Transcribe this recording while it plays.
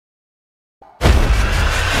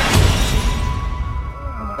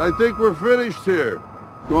I think we're finished here.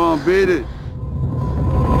 Go on, beat it.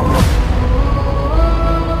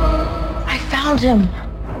 I found him.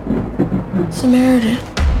 Samaritan.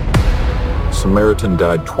 Samaritan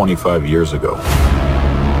died 25 years ago.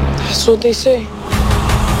 That's what they say.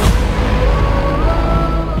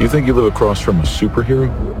 You think you live across from a superhero?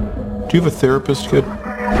 Do you have a therapist, kid?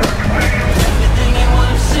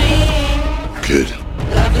 Kid.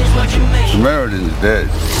 Samaritan's dead.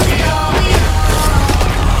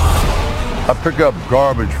 I pick up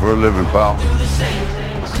garbage for a living, pal.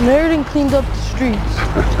 Samaritan cleaned up the streets.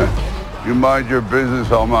 You mind your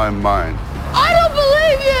business, I'll mind mine. I don't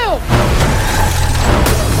believe you!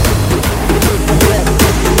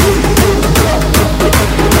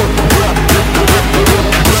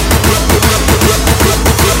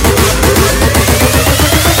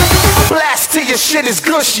 Blast till your shit is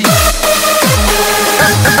gushy.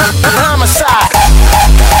 Homicide.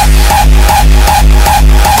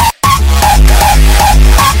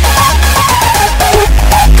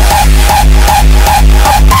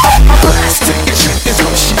 Blast till your shit is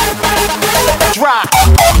gushy. Drop.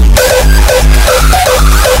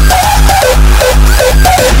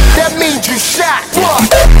 That means you shot.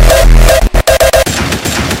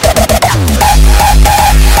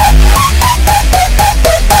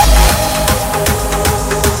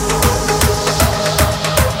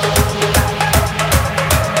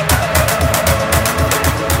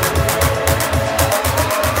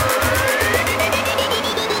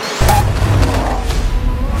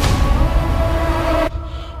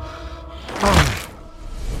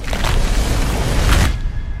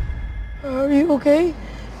 Are you okay?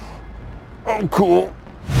 I'm cool.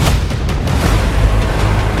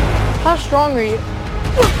 How strong are you?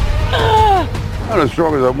 Not as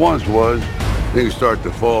strong as I once was. Things start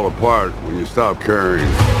to fall apart when you stop caring.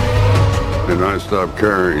 And I stopped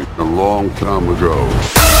caring a long time ago.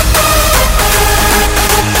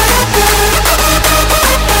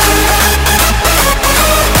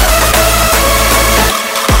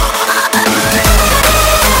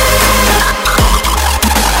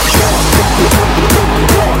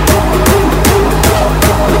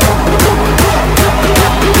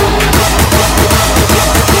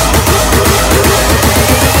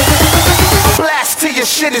 Blast till your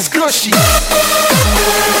shit is gushy.